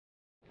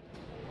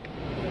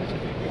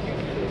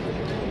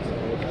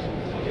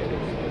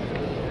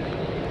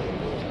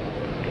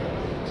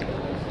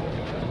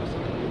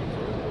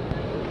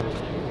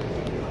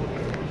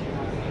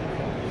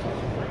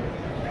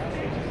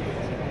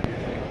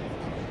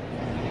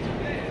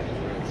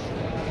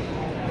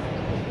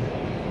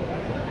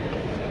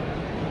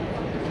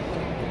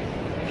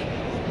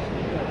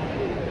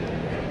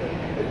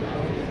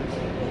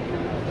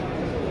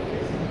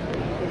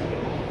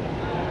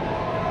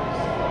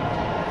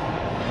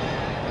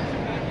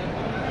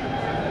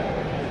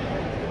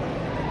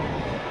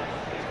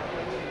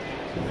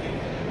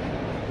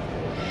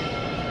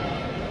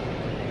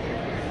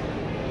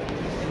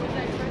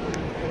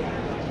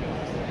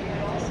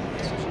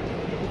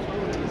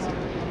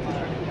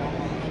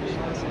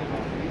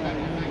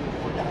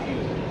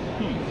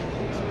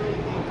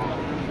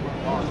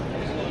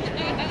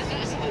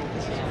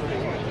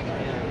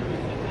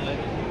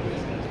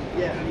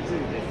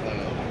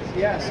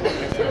Yeah,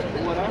 so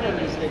what I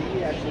heard is that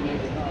he actually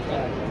made the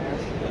contact.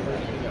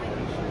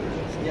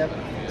 Yep,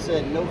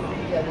 said no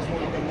fee, I just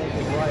wanted to make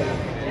it right.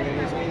 And if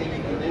there's anything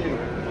you can do.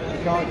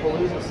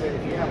 Comicpalooza said,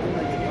 yeah, we're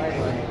going to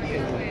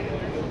get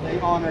right. They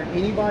honored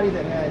anybody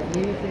that had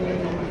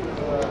anything,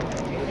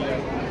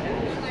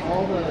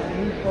 all the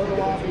any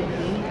photo op,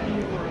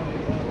 anything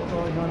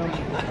from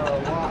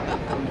lot.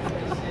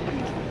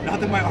 Not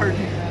that my art.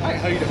 Hi,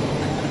 how you doing?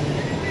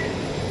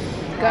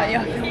 Got you.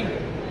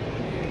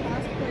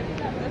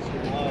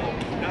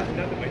 Not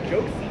that my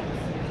joke seems,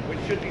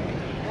 which should be.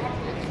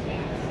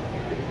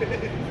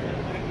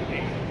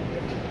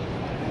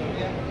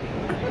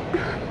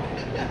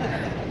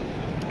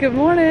 Good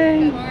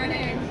morning. Good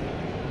morning.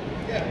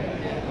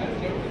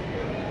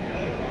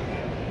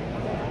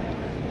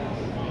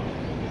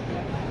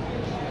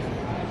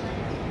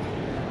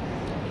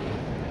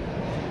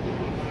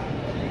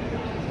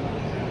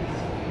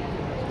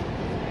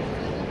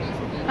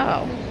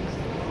 Oh.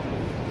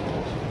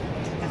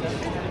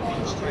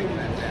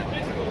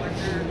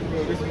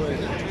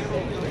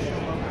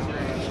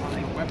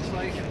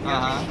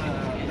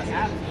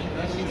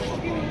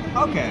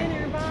 Okay.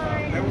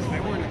 I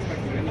weren't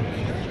expecting anything.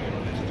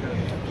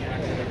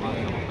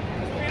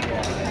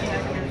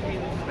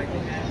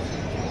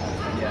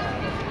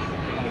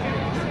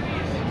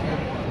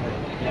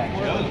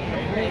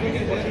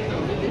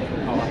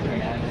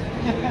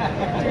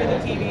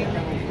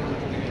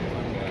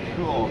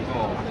 Cool.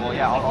 Well,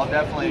 yeah, I'll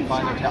definitely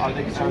find their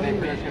tables. Are they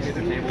going to be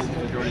their tables the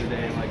majority of the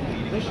day, like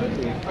meetings? They should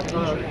be.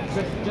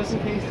 Just in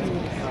case you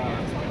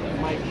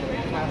might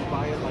pass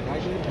by it like I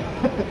did.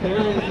 There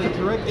is a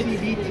direct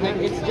TV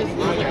tent. It's just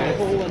like a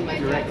hole in my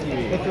direct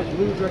TV. It's a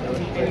blue direct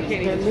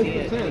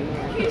TV tent.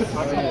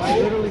 I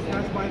literally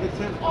pass by the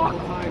tent all the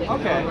time.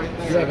 Okay. Right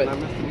there, and I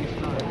missed them each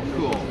time.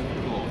 Cool.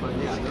 But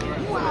yeah,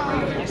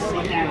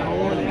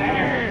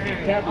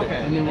 Okay.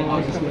 and then we'll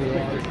all just go to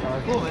the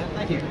car. Cool, man.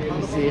 Thank you.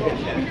 See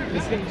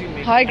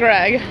it. Hi,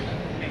 Greg.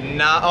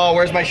 Nah. Oh,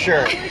 where's my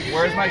shirt?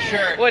 Where's my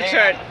shirt? What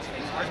shirt?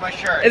 Where's my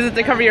shirt? Is it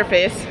to cover your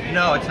face?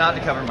 No, it's not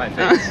to cover my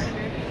face.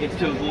 It's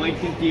to avoid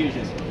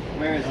confusion.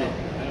 Where is it?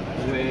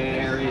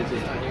 Where is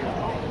it?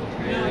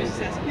 Where is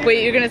it?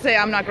 Wait, you're gonna say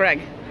I'm not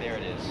Greg? There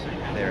it is.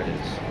 There it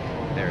is.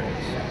 There it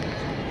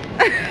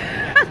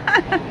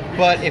is.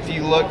 But if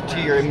you look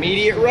to your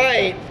immediate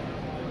right.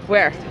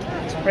 Where?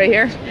 Right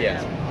here? Yeah.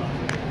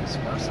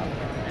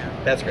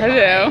 That's great.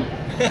 Hello.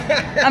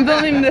 I'm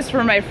filming this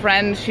for my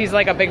friend. She's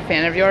like a big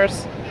fan of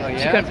yours. Oh, yeah?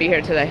 She couldn't be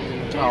here today.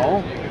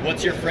 Oh.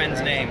 What's your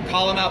friend's name?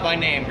 Call him out by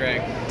name,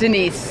 Greg.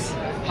 Denise.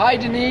 Hi,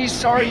 Denise.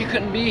 Sorry you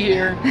couldn't be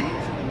here.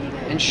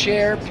 And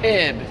share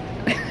Pib.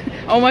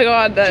 Oh my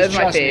God, that is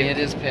my Trust me, fave. it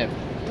is Pib.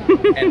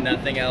 And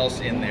nothing else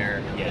in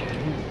there yet.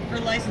 For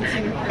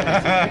licensing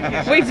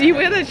purposes. Wait, do you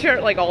wear that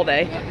shirt like all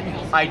day?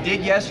 I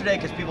did yesterday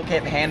because people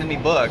kept handing me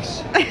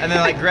books. And they're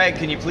like, Greg,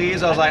 can you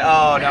please? I was like,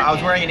 oh, no. I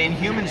was wearing an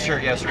Inhuman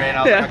shirt yesterday, and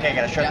I was like, okay, I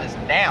gotta shut this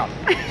down.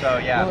 So,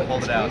 yeah,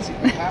 pulled it out.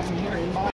 What happened here